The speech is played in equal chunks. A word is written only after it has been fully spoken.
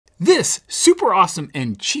This super awesome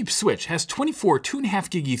and cheap switch has 24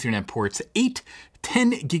 2.5 gig Ethernet ports, 8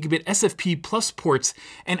 10 gigabit SFP plus ports,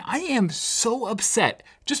 and I am so upset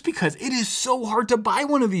just because it is so hard to buy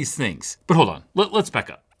one of these things. But hold on, let's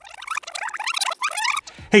back up.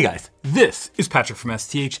 Hey guys, this is Patrick from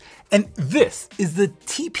STH, and this is the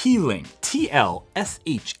TP-Link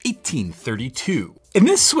TL-SH1832. And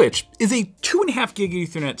this switch is a 2.5 gig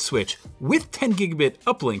Ethernet switch with 10 gigabit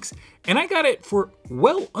uplinks, and I got it for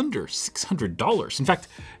well under $600. In fact,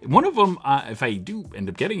 one of them, if I do end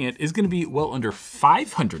up getting it, is gonna be well under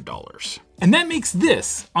 $500. And that makes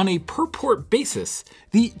this, on a per port basis,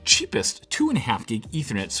 the cheapest 2.5 gig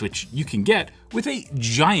Ethernet switch you can get, with a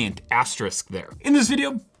giant asterisk there. In this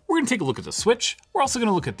video, we're gonna take a look at the switch. We're also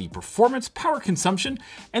gonna look at the performance, power consumption,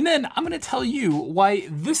 and then I'm gonna tell you why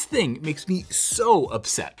this thing makes me so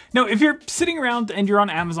upset. Now, if you're sitting around and you're on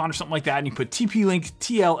Amazon or something like that and you put TP-Link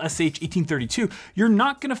TL-SH1832, you're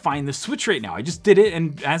not gonna find the switch right now. I just did it,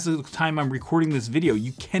 and as of the time I'm recording this video,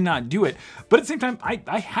 you cannot do it. But at the same time,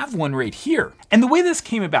 I have one right here. And the way this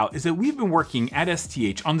came about is that we've been working at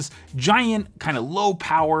STH on this giant kind of low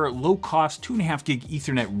power, low cost 2.5 gig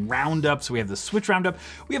Ethernet roundup. So we have the switch roundup.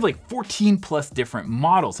 We have like 14 plus different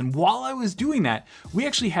models. And while I was doing that, we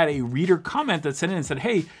actually had a reader comment that sent in and said,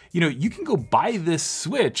 hey, you can go buy this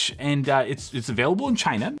switch, and it's available in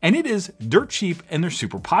China, and it is dirt cheap, and they're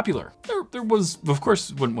super popular. There was, of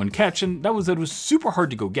course, one catch, and that was that it was super hard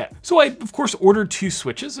to go get. So I, of course, ordered 2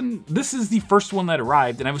 switches, and this is the first one that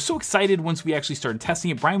arrived, and I was so excited once we actually started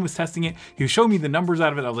testing it. Brian was testing it. He was showing me the numbers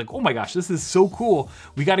out of it. I was like, oh my gosh, this is so cool.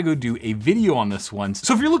 We got to go do a video on this one.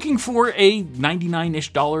 So if you're looking for a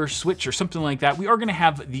 $99-ish switch or something like that, we are going to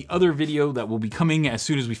have the other video that will be coming as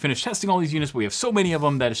soon as we finish testing all these units. But we have so many of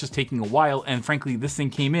them that it's just taking a while, and frankly, this thing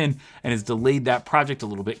came in and has delayed that project a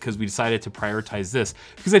little bit because we decided to prioritize this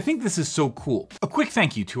because I think this is so cool. A quick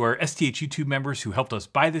thank you to our STH YouTube members who helped us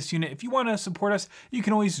buy this unit. If you want to support us, you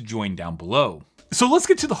can always join down below. So let's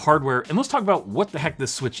get to the hardware and let's talk about what the heck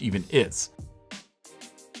this switch even is.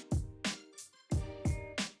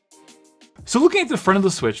 So looking at the front of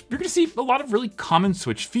the switch, you're gonna see a lot of really common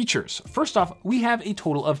switch features. First off, we have a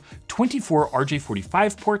total of 24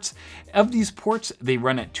 RJ45 ports. Of these ports, they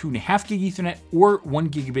run at 2.5 gig Ethernet or 1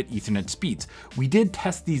 gigabit Ethernet speeds. We did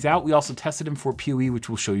test these out. We also tested them for PoE, which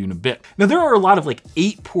we'll show you in a bit. Now there are a lot of like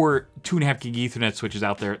 8-port 2.5 gig Ethernet switches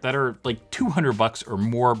out there that are like $200 or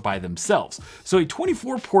more by themselves. So a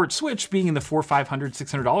 24-port switch being in the $400, $500,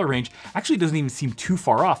 $600 range actually doesn't even seem too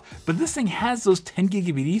far off, but this thing has those 10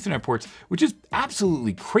 gigabit Ethernet ports, which is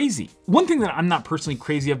absolutely crazy. One thing that I'm not personally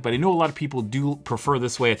crazy of, but I know a lot of people do prefer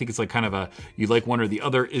this way, I think it's like kind of a, you like one or the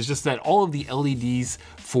other, is just that all of the LEDs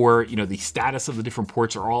for, the status of the different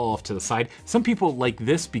ports are all off to the side. Some people like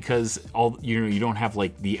this because you don't have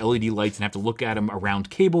like the LED lights and have to look at them around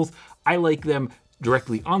cables. I like them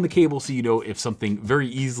directly on the cable, so you know if something very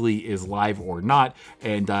easily is live or not.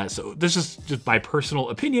 And so this is just my personal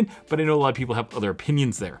opinion, but I know a lot of people have other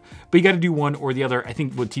opinions there. But you got to do one or the other. I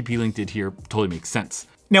think what TP-Link did here totally makes sense.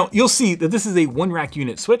 Now you'll see that this is a 1 rack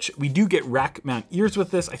unit switch. We do get rack mount ears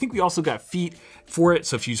with this. I think we also got feet for it.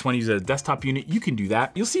 So if you just want to use it as a desktop unit, you can do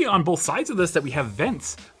that. You'll see on both sides of this that we have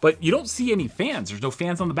vents, but you don't see any fans. There's no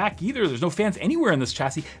fans on the back either. There's no fans anywhere in this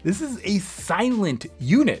chassis. This is a silent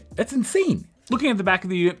unit. That's insane. Looking at the back of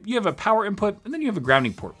the unit, you have a power input and then you have a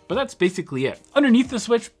grounding port, but that's basically it. Underneath the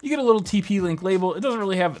switch, you get a little TP-Link label. It doesn't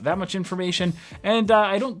really have that much information, and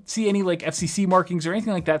I don't see any like FCC markings or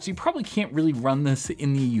anything like that, so you probably can't really run this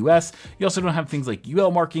in the US. You also don't have things like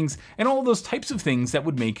UL markings and all of those types of things that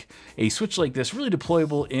would make a switch like this really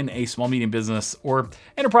deployable in a small, medium business or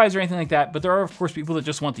enterprise or anything like that, but there are of course people that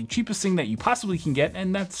just want the cheapest thing that you possibly can get,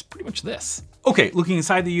 and that's pretty much this. Okay, looking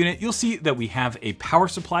inside the unit, you'll see that we have a power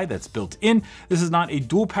supply that's built in. This is not a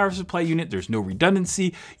dual power supply unit. There's no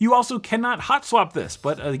redundancy. You also cannot hot swap this,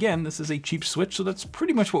 but again, this is a cheap switch, so that's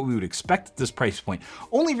pretty much what we would expect at this price point.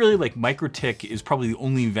 Only really like MikroTik is probably the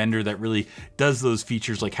only vendor that really does those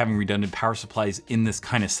features like having redundant power supplies in this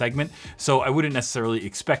kind of segment, so I wouldn't necessarily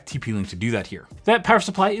expect TP-Link to do that here. That power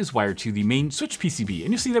supply is wired to the main switch PCB,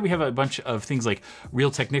 and you'll see that we have a bunch of things like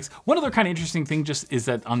Realtek. One other kind of interesting thing just is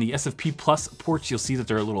that on the SFP Plus ports, you'll see that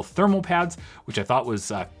there are little thermal pads, which I thought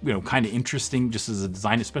was kind of interesting just as a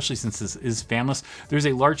design, especially since this is fanless. There's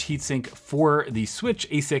a large heatsink for the switch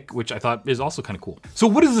ASIC, which I thought is also kind of cool. So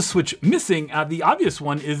what is the switch missing? The obvious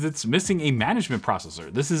one is it's missing a management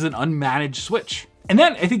processor. This is an unmanaged switch. And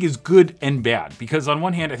that, I think, is good and bad, because on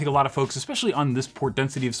one hand, I think a lot of folks, especially on this port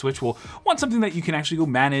density of switch, will want something that you can actually go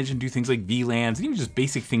manage and do things like VLANs and even just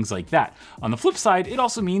basic things like that. On the flip side, it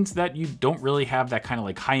also means that you don't really have that kind of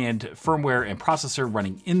like high-end firmware and processor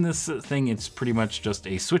running in this thing. It's pretty much just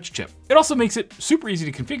a switch chip. It also makes it super easy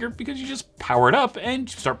to configure because you just power it up and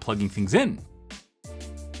start plugging things in.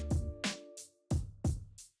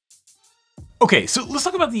 Okay, so let's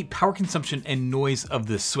talk about the power consumption and noise of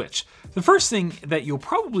this switch. The first thing that you'll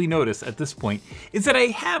probably notice at this point is that I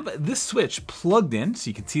have this switch plugged in, so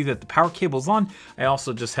you can see that the power cable's on. I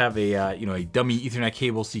also just have a a dummy Ethernet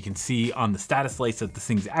cable, so you can see on the status lights that this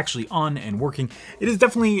thing's actually on and working. It is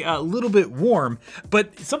definitely a little bit warm,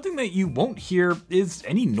 but something that you won't hear is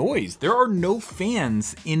any noise. There are no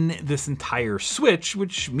fans in this entire switch,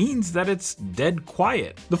 which means that it's dead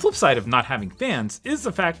quiet. The flip side of not having fans is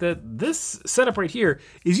the fact that this setup right here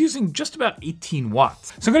is using just about 18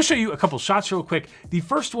 watts. So I'm gonna show you a couple shots real quick. The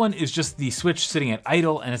first one is just the switch sitting at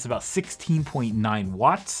idle, and it's about 16.9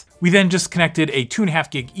 watts. We then just connected a 2.5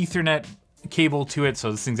 gig Ethernet cable to it,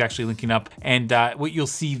 so this thing's actually linking up. And what you'll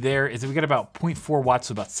see there is that we got about 0.4 watts,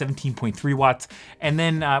 so about 17.3 watts. And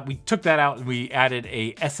then we took that out and we added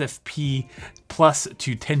a SFP plus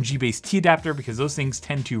to 10G base T adapter, because those things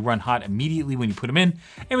tend to run hot immediately when you put them in.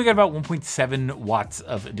 And we got about 1.7 watts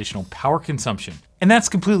of additional power consumption. And that's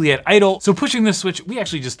completely at idle. So pushing this switch, we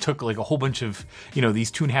actually just took like a whole bunch of,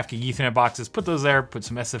 these 2.5 gig Ethernet boxes, put those there, put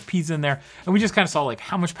some SFPs in there, and we just kind of saw like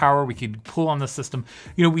how much power we could pull on the system.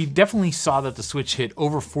 We definitely saw that the switch hit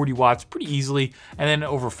over 40 watts pretty easily, and then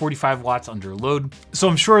over 45 watts under load. So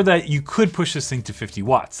I'm sure that you could push this thing to 50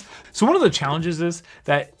 watts. So one of the challenges is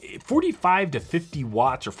that 45 to 50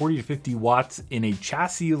 watts or 40 to 50 watts in a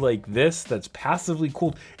chassis like this that's passively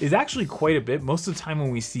cooled is actually quite a bit. Most of the time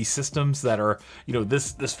when we see systems that are,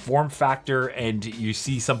 this form factor and you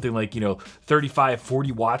see something like, 35,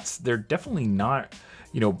 40 watts, they're definitely not,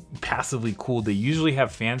 passively cooled. They usually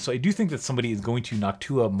have fans. So I do think that somebody is going to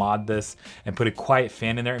Noctua mod this and put a quiet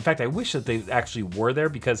fan in there. In fact, I wish that they actually were there,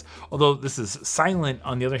 because although this is silent,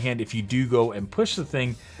 on the other hand, if you do go and push the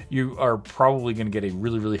thing, you are probably going to get a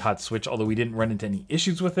really, really hot switch. Although we didn't run into any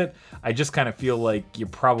issues with it, I just kind of feel like you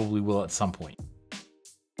probably will at some point.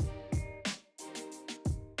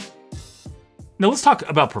 Now let's talk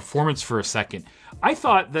about performance for a second. I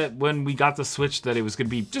thought that when we got the switch that it was gonna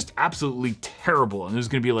be just absolutely terrible, and it was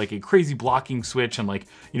gonna be like a crazy blocking switch, and like,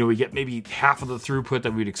 we get maybe half of the throughput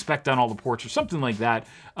that we'd expect on all the ports or something like that.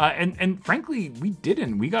 And frankly, we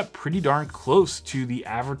didn't. We got pretty darn close to the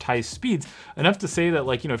advertised speeds, enough to say that,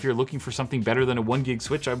 like, if you're looking for something better than a 1 gig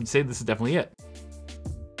switch, I would say this is definitely it.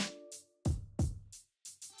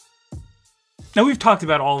 Now we've talked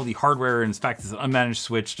about all of the hardware, and in fact it's an unmanaged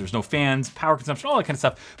switch, there's no fans, power consumption, all that kind of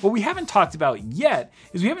stuff. What we haven't talked about yet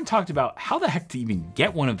is we haven't talked about how the heck to even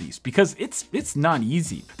get one of these, because it's not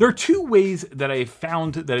easy. There are two ways that I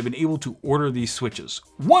found that I've been able to order these switches.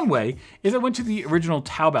 One way is I went to the original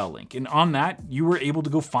Taobao link, and on that you were able to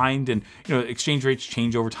go find, and exchange rates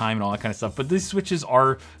change over time and all that kind of stuff, but these switches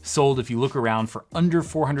are sold, if you look around, for under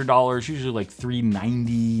 $400, usually like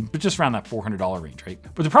 $390, but just around that $400 range, right?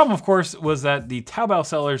 But the problem, of course, was that the Taobao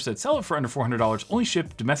sellers that sell it for under $400 only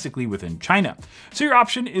ship domestically within China. So your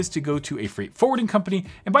option is to go to a freight forwarding company,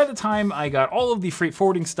 and by the time I got all of the freight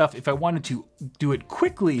forwarding stuff, if I wanted to do it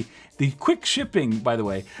quickly, the quick shipping, by the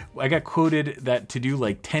way, I got quoted that to do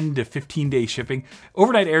like 10 to 15 day shipping,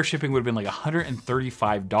 overnight air shipping would have been like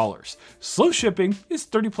 $135. Slow shipping is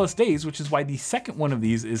 30 plus days, which is why the second one of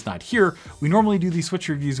these is not here. We normally do these switch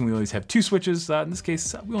reviews and we always have 2 switches. In this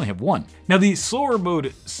case, we only have 1. Now the slower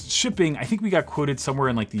mode shipping, I think we got quoted somewhere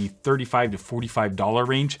in like the $35 to $45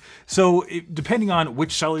 range. So depending on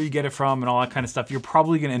which seller you get it from and all that kind of stuff, you're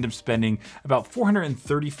probably gonna end up spending about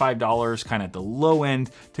 $435 kind of at the low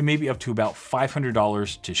end, to maybe up to about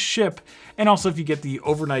 $500 to ship. And also if you get the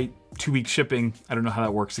overnight 2-week shipping, I don't know how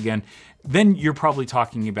that works again, then you're probably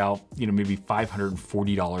talking about, maybe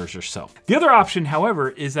 $540 or so. The other option,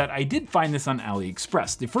 however, is that I did find this on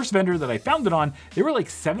AliExpress. The first vendor that I found it on, they were like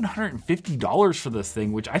 $750 for this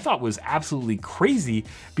thing, which I thought was absolutely crazy,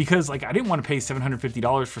 because like I didn't want to pay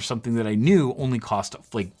 $750 for something that I knew only cost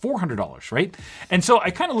like $400, right? And so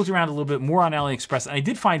I kind of looked around a little bit more on AliExpress, and I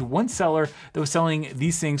did find one seller that was selling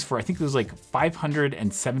these things for, I think it was like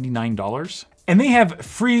 $579. And they have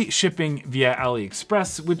free shipping via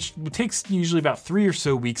AliExpress, which takes usually about 3 or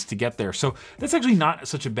so weeks to get there. So that's actually not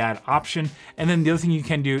such a bad option. And then the other thing you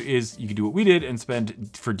can do is you can do what we did and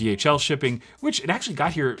spend for DHL shipping, which it actually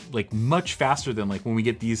got here like much faster than like when we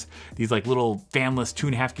get these like little fanless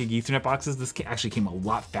 2.5 gig Ethernet boxes. This actually came a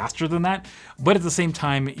lot faster than that. But at the same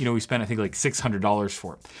time, you know, we spent I think like $600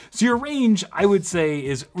 for it. So your range, I would say,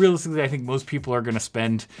 is realistically, I think most people are going to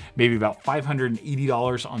spend maybe about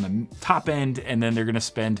 $580 on the top end, and then they're gonna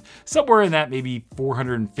spend somewhere in that maybe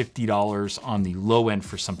 $450 on the low end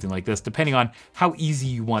for something like this, depending on how easy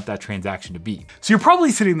you want that transaction to be. So you're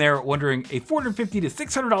probably sitting there wondering, a $450 to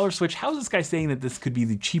 $600 switch, how is this guy saying that this could be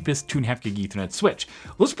the cheapest 2.5 gig Ethernet switch?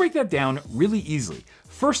 Let's break that down really easily.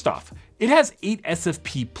 First off, it has 8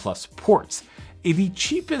 SFP plus ports. The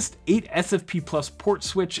cheapest 8 SFP plus port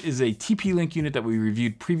switch is a TP-Link unit that we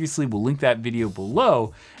reviewed previously. We'll link that video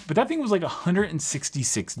below, but that thing was like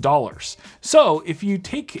 $166. So if you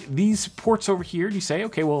take these ports over here and you say,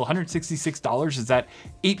 okay, well, $166 is that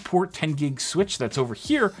 8 port 10 gig switch that's over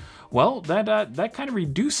here. Well, that kind of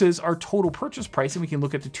reduces our total purchase price, and we can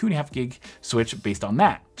look at the 2.5 gig switch based on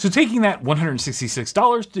that. So taking that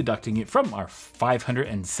 $166, deducting it from our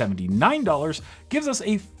 $579, gives us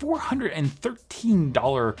a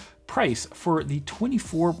 $413 price for the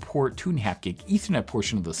 24 port 2.5 gig Ethernet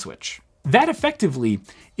portion of the switch. That effectively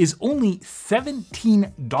is only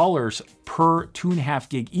 $17 per 2.5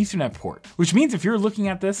 gig Ethernet port, which means if you're looking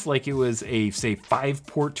at this like it was a, say, 5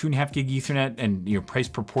 port 2.5 gig Ethernet and your price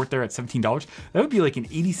per port there at $17, that would be like an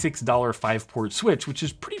 $86 5 port switch, which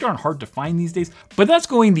is pretty darn hard to find these days. But that's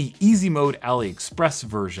going the easy mode AliExpress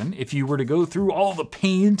version. If you were to go through all the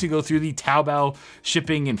pain to go through the Taobao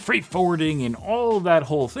shipping and freight forwarding and all of that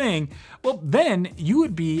whole thing, well, then you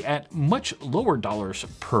would be at much lower dollars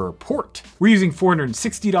per port. We're using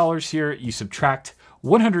 $460 here. You subtract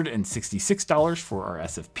 $166 for our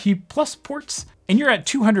SFP plus ports, and you're at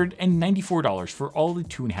 $294 for all the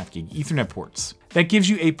 2.5 gig Ethernet ports. That gives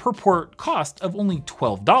you a per port cost of only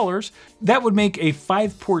 $12. That would make a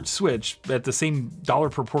 5 port switch at the same dollar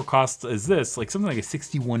per port cost as this, like something like a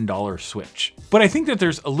 $61 switch. But I think that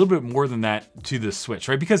there's a little bit more than that to this switch,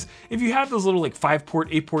 right? Because if you have those little like 5 port,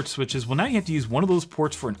 8 port switches, well, now you have to use one of those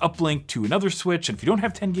ports for an uplink to another switch. And if you don't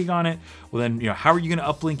have 10 gig on it, well then, you know, how are you gonna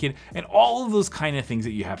uplink it? And all of those kind of things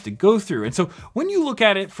that you have to go through. And so when you look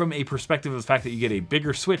at it from a perspective of the fact that you get a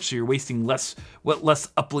bigger switch, so you're wasting less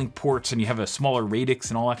uplink ports and you have a smaller radix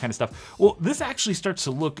and all that kind of stuff, well, this actually starts to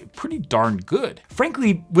look pretty darn good.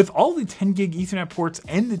 Frankly, with all the 10 gig Ethernet ports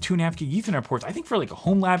and the 2.5 gig Ethernet ports, I think for like a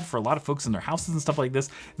home lab, for a lot of folks in their houses and stuff like this,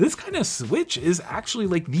 this kind of switch is actually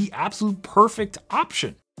like the absolute perfect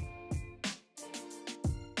option.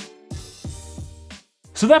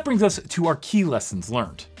 So that brings us to our key lessons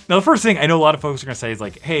learned. Now, the first thing I know a lot of folks are gonna say is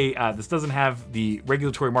like, hey, this doesn't have the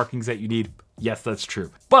regulatory markings that you need. Yes, that's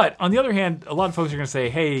true. But on the other hand, a lot of folks are gonna say,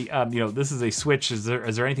 hey, you know, this is a switch. Is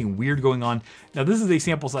there anything weird going on? Now, this is a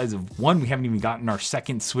sample size of 1. We haven't even gotten our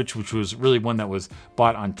second switch, which was really one that was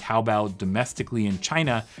bought on Taobao domestically in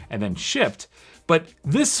China and then shipped. But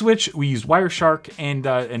this switch, we used Wireshark, and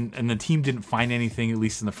the team didn't find anything, at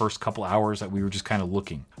least in the first couple hours that we were just kind of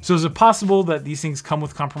looking. So is it possible that these things come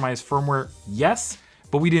with compromised firmware? Yes.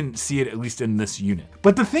 But we didn't see it, at least in this unit.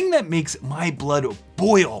 But the thing that makes my blood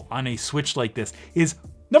boil on a switch like this is,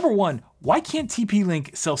 number one, why can't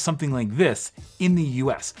TP-Link sell something like this in the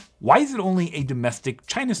US? Why is it only a domestic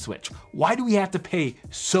China switch? Why do we have to pay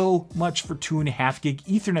so much for 2.5 gig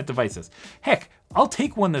Ethernet devices? Heck, I'll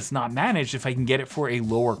take one that's not managed if I can get it for a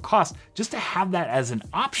lower cost, just to have that as an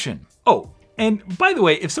option. Oh, and by the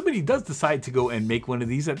way, if somebody does decide to go and make one of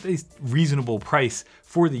these at a reasonable price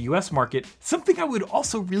for the US market, something I would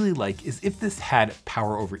also really like is if this had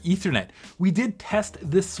power over Ethernet. We did test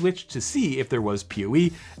this switch to see if there was PoE,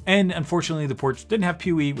 and unfortunately the ports didn't have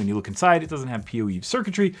PoE. When you look inside, it doesn't have PoE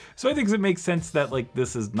circuitry. So I think it makes sense that like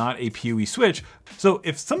this is not a PoE switch. So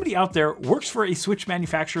if somebody out there works for a switch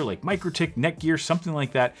manufacturer like Microtik, Netgear, something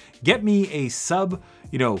like that, get me a sub,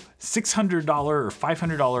 you know, $600 or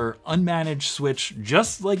 $500 unmanaged switch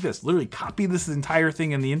just like this. Literally copy this entire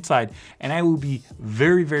thing on the inside, and I will be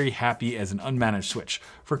very, very happy as an unmanaged switch.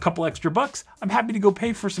 For a couple extra bucks, I'm happy to go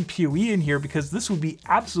pay for some PoE in here, because this would be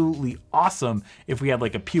absolutely awesome if we had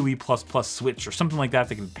like a PoE++ switch or something like that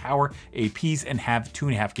that could power APs and have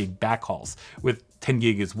 2.5 gig backhauls with 10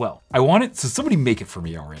 gig as well. I want it, so somebody make it for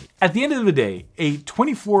me already. At the end of the day, a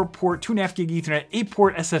 24 port, 2.5 gig Ethernet, 8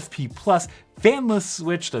 port SFP plus fanless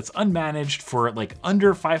switch that's unmanaged for like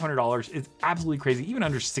under $500 is absolutely crazy. Even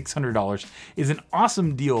under $600 is an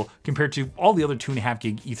awesome deal compared to all the other 2.5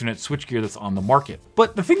 gig Ethernet switch gear that's on the market.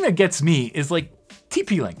 But the thing that gets me is like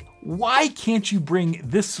TP-Link. why can't you bring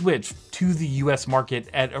this switch to the US market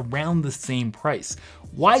at around the same price?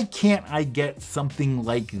 Why can't I get something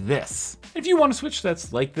like this? If you want a switch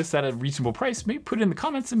that's like this at a reasonable price, maybe put it in the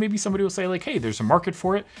comments and maybe somebody will say like, hey, there's a market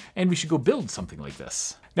for it and we should go build something like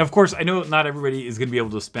this. Now, of course, I know not everybody is gonna be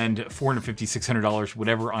able to spend $450, $600,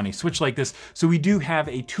 whatever on a switch like this. So we do have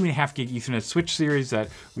a 2.5 gig Ethernet switch series that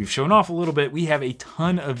we've shown off a little bit. We have a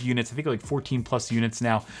ton of units, I think like 14 plus units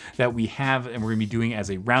now that we have, and we're gonna be doing as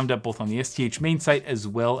a roundup both on the STH main site as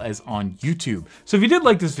well as on YouTube. So if you did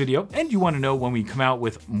like this video and you wanna know when we come out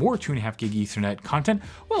with more 2.5 gig Ethernet content,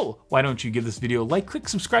 well, why don't you give this video a like, click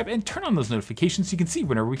subscribe, and turn on those notifications so you can see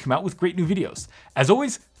whenever we come out with great new videos. As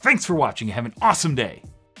always, thanks for watching and have an awesome day.